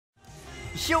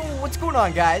Yo, what's going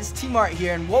on, guys? T-Mart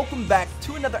here, and welcome back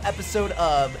to another episode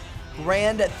of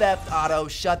Grand Theft Auto.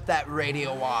 Shut that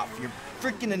radio off. You're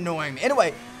freaking annoying me.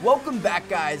 Anyway, welcome back,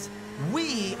 guys.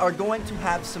 We are going to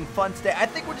have some fun today. I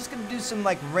think we're just going to do some,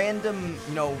 like, random,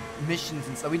 missions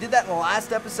and stuff. We did that in the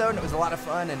last episode, and it was a lot of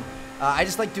fun, and I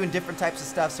just like doing different types of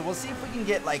stuff. So we'll see if we can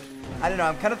get, like, I don't know,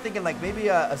 I'm kind of thinking, like, maybe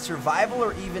a survival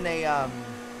or even a,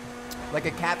 like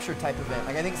a capture type event.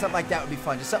 Like, I think something like that would be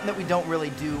fun. Just something that we don't really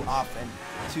do often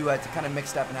to kind of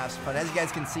mix it up and have some fun. As you guys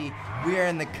can see, we are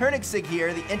in the Koenigsegg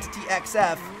here, the Entity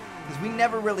XF, because we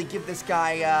never really give this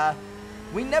guy,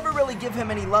 we never really give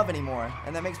him any love anymore,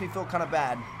 and that makes me feel kind of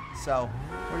bad. So,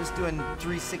 we're just doing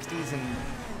 360s and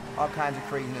all kinds of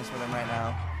craziness with him right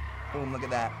now. Boom, look at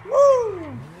that.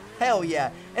 Woo! Hell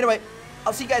yeah. Anyway,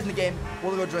 I'll see you guys in the game.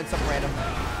 We'll go join something random,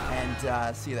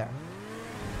 and see you there.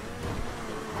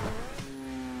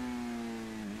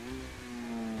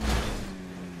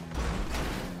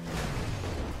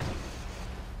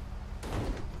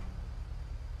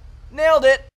 Nailed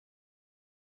it!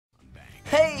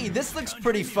 Hey, this looks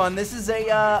pretty fun. This is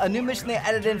a new mission they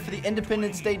added in for the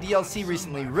Independence Day DLC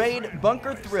recently. Raid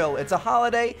Bunker Thrill. It's a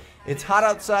holiday, it's hot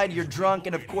outside, you're drunk,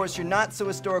 and of course your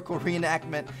not-so-historical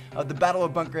reenactment of the Battle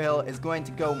of Bunker Hill is going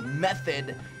to go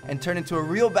method and turn into a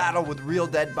real battle with real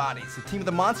dead bodies. The team with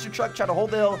the monster truck try to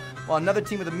hold the hill, while another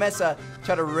team with the Mesa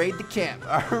try to raid the camp.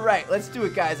 Alright, let's do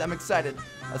it, guys. I'm excited.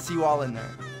 I'll see you all in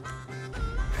there.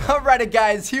 Alrighty,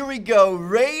 guys, here we go.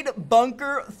 Raid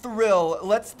Bunker Thrill.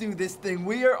 Let's do this thing.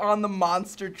 We are on the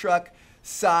monster truck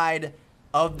side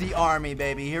of the army,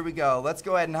 baby. Here we go. Let's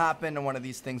go ahead and hop into one of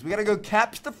these things. We gotta go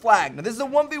capture the flag. Now, this is a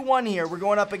 1v1 here. We're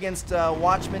going up against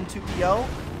Watchman 2PO.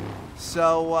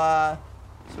 So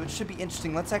it should be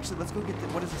interesting. Let's go get the,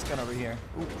 what is this gun over here?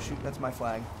 Ooh, shoot, that's my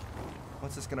flag.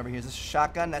 What's this gun over here? Is this a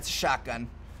shotgun? That's a shotgun.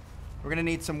 We're gonna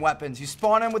need some weapons. You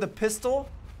spawn in with a pistol,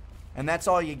 and that's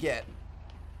all you get.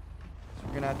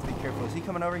 We're gonna have to be careful. Is he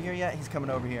coming over here yet? He's coming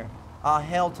over here. Ah,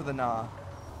 hell to the nah.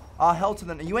 Ah, hell to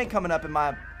the nah. You ain't coming up in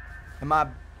my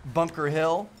bunker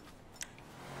hill.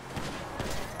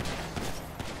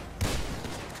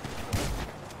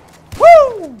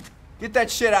 Woo! Get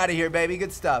that shit out of here, baby.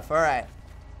 Good stuff. All right.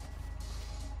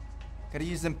 Gotta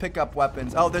use them pickup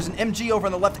weapons. Oh, there's an MG over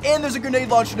on the left, and there's a grenade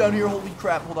launcher down here. Holy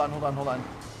crap! Hold on.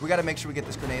 We gotta make sure we get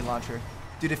this grenade launcher.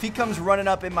 Dude, if he comes running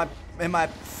up in my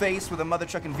face with a mother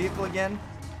trucking vehicle again,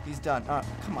 he's done.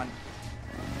 Come on.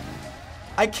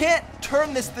 I can't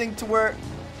turn this thing to where...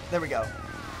 There we go.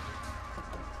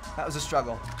 That was a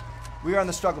struggle. We are on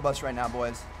the struggle bus right now,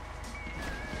 boys.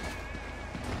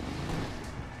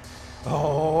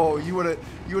 Oh, you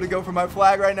wanna go for my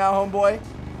flag right now, homeboy?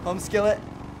 Home skillet?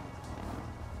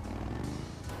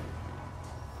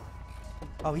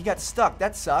 Oh, he got stuck.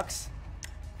 That sucks.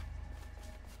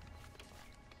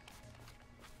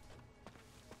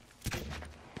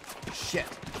 Shit.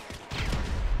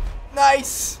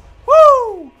 Nice!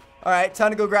 Woo! Alright,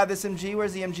 time to go grab this MG.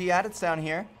 Where's the MG at? It's down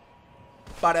here.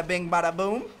 Bada bing, bada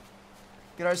boom.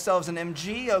 Get ourselves an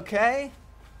MG, okay.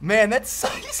 Man, that's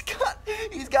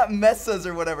he's got Mesas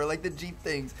or whatever, like the Jeep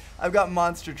things. I've got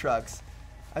monster trucks.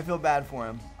 I feel bad for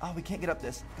him. Oh, we can't get up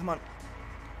this. Come on.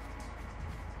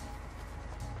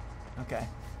 Okay.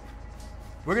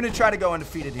 We're gonna try to go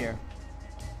undefeated here.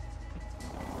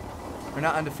 We're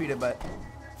not undefeated, but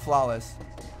flawless.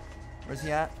 Where's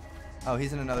he at? Oh,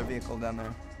 he's in another vehicle down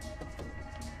there.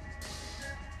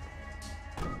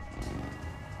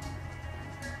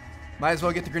 Might as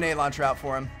well get the grenade launcher out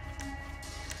for him.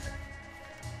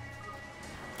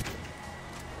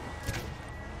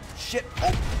 Shit.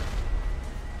 Oh.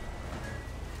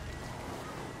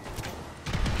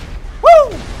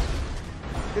 Woo!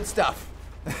 Good stuff.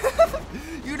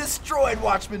 You destroyed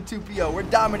Watchman 2PO. We're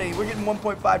dominating. We're getting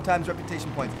 1.5 times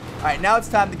reputation points. All right, now it's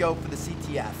time to go for the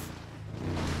CTF.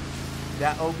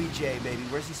 That OBJ, baby.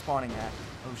 Where's he spawning at?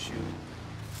 Oh, shoot.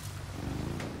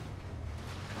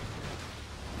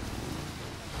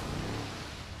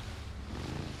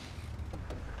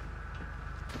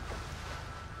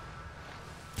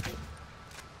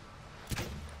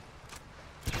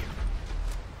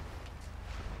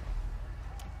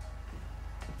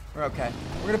 We're okay.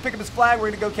 We're gonna pick up his flag, we're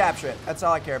gonna go capture it. That's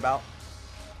all I care about.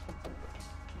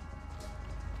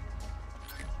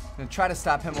 I'm gonna try to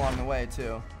stop him along the way,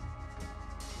 too.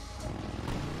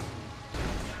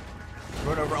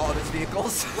 Run over all of his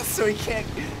vehicles so he can't...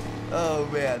 Oh,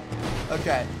 man.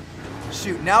 Okay.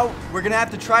 Shoot, now we're gonna have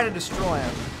to try to destroy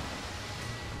him.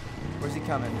 Where's he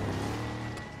coming?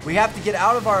 We have to get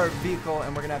out of our vehicle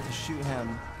and we're gonna have to shoot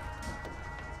him.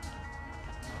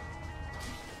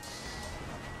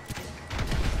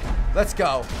 Let's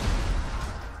go.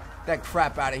 Get that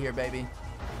crap out of here, baby.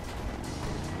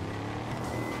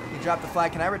 drop the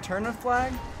flag. Can I return a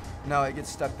flag? No, it gets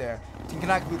stuck there. Team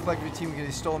cannot complete the flag of your team because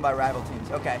he's stolen by rival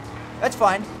teams. Okay, that's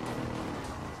fine.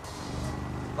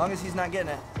 As long as he's not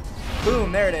getting it.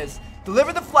 Boom, there it is.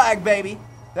 Deliver the flag, baby.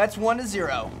 That's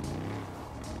 1-0.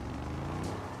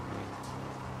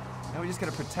 Now we just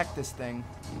gotta protect this thing.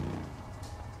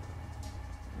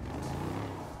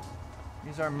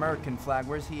 Here's our American flag.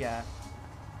 Where's he at?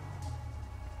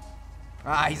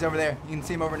 Ah, he's over there. You can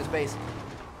see him over in his base.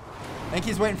 I think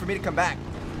he's waiting for me to come back.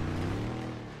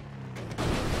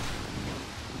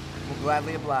 We'll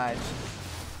gladly oblige.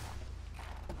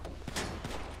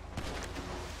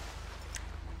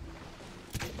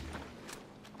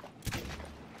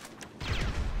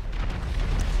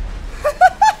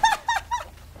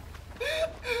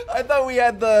 I thought we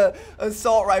had the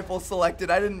assault rifle selected.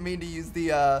 I didn't mean to use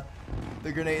the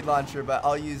grenade launcher, but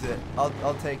I'll use it.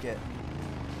 I'll take it.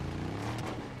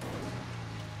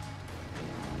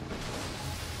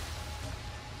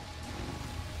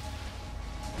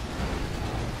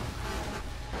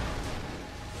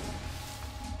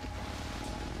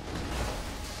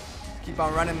 Keep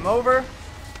on running him over.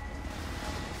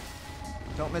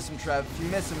 Don't miss him, Trev. If you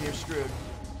miss him, you're screwed.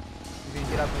 He's gonna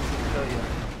get up and he's gonna kill you.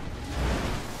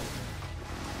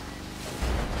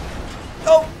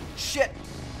 Oh, shit.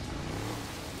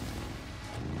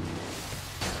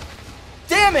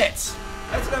 Damn it!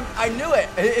 That's what I knew it.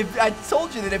 I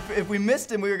told you that if we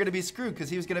missed him, we were going to be screwed because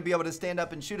he was going to be able to stand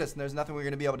up and shoot us, and there's nothing we were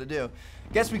going to be able to do.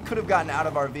 Guess we could have gotten out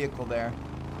of our vehicle there.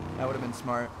 That would have been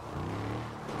smart.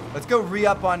 Let's go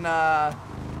re-up on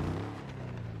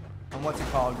what's it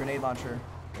called? Grenade launcher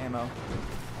ammo.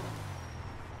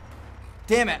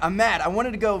 Damn it, I'm mad. I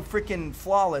wanted to go freaking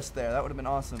flawless there. That would have been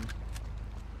awesome.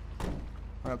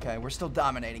 Okay, we're still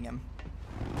dominating him.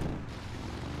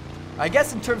 I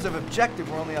guess in terms of objective,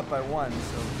 we're only up by 1, so...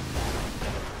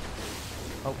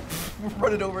 Oh, we're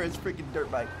running over his freaking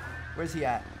dirt bike. Where's he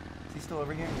at? Is he still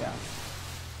over here? Yeah.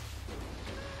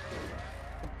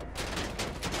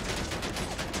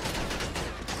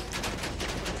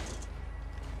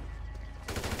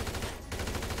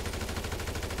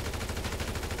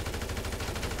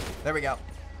 There we go.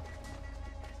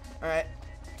 Alright,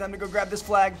 time to go grab this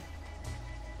flag.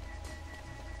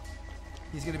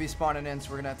 He's gonna be spawning in, so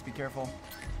we're gonna have to be careful.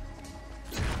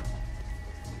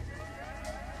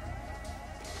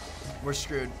 We're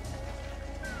screwed.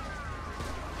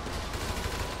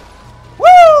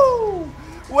 Woo!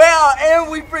 Wow, and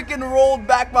we freaking rolled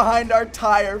back behind our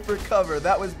tire for cover.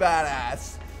 That was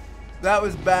badass. That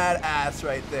was badass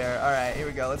right there. Alright, here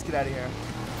we go. Let's get out of here.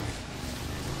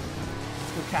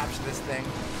 Let's go capture this thing.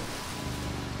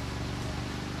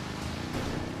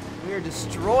 We are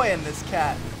destroying this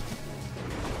cat.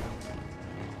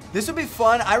 This would be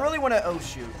fun. I really want to, oh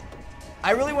shoot.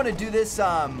 I really want to do this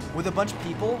with a bunch of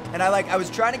people. And I was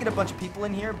trying to get a bunch of people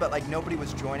in here, but like nobody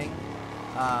was joining.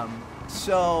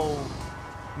 So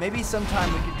maybe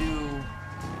sometime we could do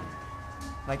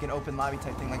like an open lobby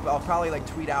type thing. Like I'll probably like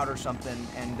tweet out or something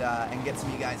and get some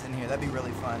of you guys in here. That'd be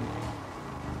really fun.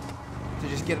 To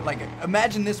just get like,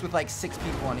 imagine this with like 6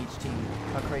 people on each team.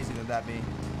 How crazy would that be?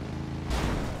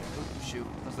 Ooh, shoot,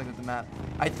 I was looking at the map.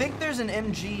 I think there's an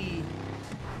MG.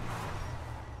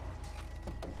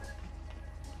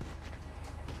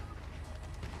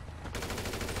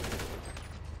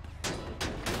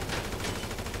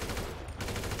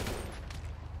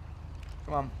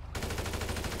 Come on.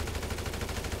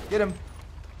 Get him.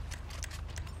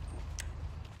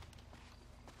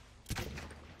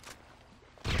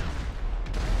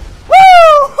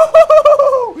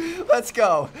 Woo! Let's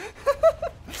go.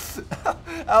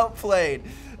 Outplayed.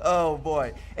 Oh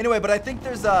boy. Anyway, but I think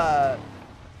there's what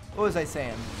was I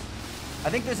saying? I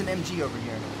think there's an MG over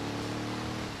here.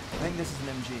 I think this is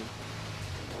an MG.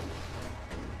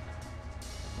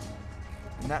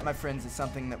 And that, my friends, is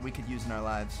something that we could use in our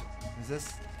lives. Is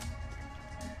this?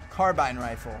 Carbine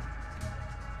rifle.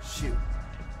 Shoot.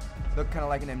 Look kind of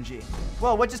like an MG.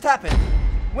 Whoa, what just happened?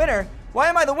 Winner? Why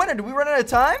am I the winner? Did we run out of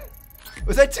time?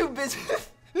 Was I too busy?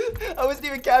 I wasn't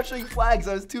even capturing flags.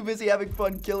 I was too busy having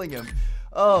fun killing him.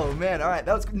 Oh, man. All right.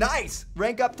 That was nice.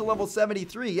 Rank up to level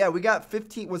 73. Yeah, we got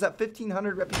 15. Was that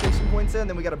 1,500 reputation points in?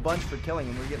 Then we got a bunch for killing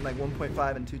him. We're getting like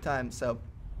 1.5 and 2 times. So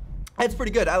that's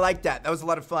pretty good. I like that. That was a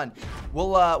lot of fun.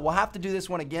 We'll have to do this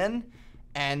one again.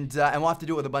 And we'll have to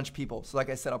do it with a bunch of people. So like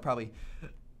I said, I'll probably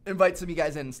invite some of you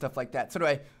guys in and stuff like that. So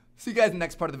anyway, see you guys in the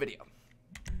next part of the video.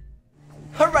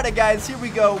 Alright guys, here we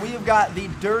go. We have got the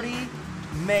Dirty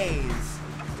Maze.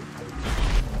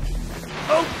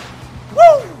 Oh!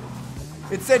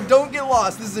 Woo! It said don't get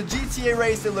lost. This is a GTA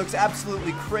race. It looks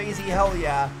absolutely crazy. Hell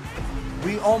yeah.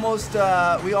 We almost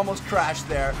crashed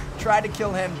there. Tried to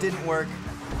kill him, didn't work.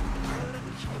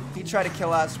 He tried to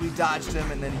kill us. We dodged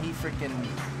him, and then he freaking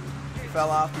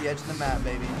fell off the edge of the map,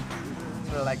 baby. That's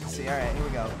what I like to see. All right, here we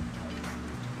go.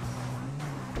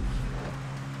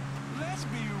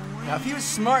 Now, if he was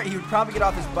smart, he would probably get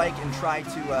off his bike and try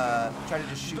to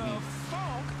just shoot me.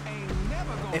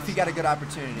 If he got a good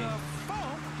opportunity.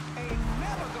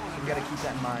 We gotta keep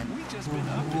that in mind.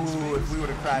 Ooh, if we would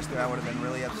have crashed there, I would have been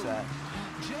really upset.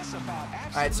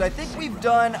 Alright, so I think we've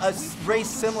done a race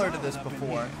similar to this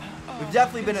before. We've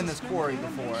definitely been in this quarry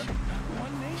before.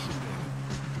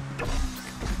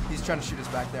 He's trying to shoot us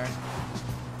back there.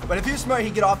 But if he was smart,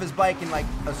 he'd get off his bike and, like,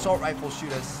 assault rifle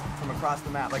shoot us from across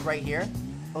the map. Like right here.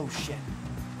 Oh, shit.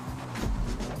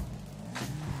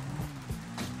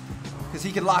 Because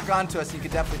he could lock onto us, he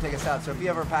could definitely take us out. So if he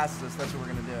ever passes us, that's what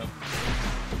we're going to do.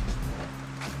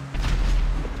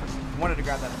 I wanted to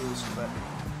grab that boost, but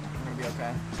we're going to be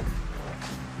okay.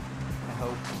 I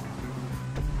hope.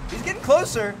 He's getting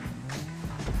closer.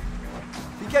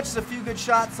 If he catches a few good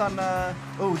shots on...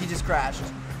 Oh, he just crashed,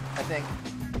 I think.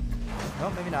 No,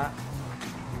 maybe not.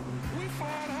 We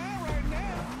flying high right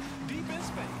now, deep in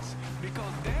space,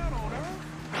 because down on Earth,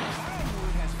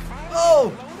 Hollywood has finally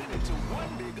exploded into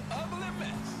one big ugly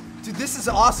mess. Dude, this is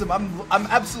awesome. I'm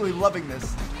absolutely loving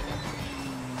this.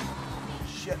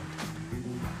 Shit.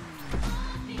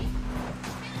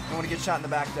 I want to get shot in the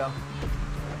back though.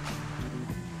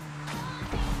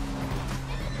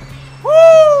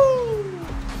 Woo!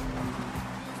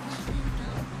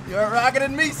 You're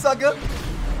rocketing me, sucker.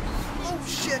 Oh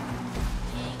shit.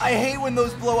 I hate when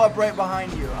those blow up right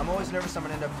behind you. I'm always nervous I'm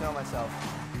gonna end up killing myself.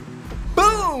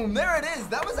 Boom! There it is.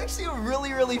 That was actually a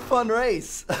really, really fun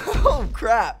race. Oh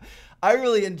crap. I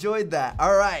really enjoyed that.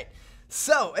 Alright.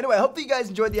 So, anyway, I hope that you guys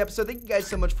enjoyed the episode. Thank you guys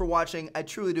so much for watching. I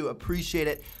truly do appreciate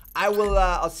it.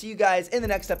 I'll see you guys in the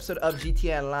next episode of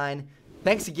GTA Online.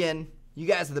 Thanks again. You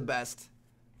guys are the best.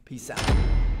 Peace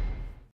out.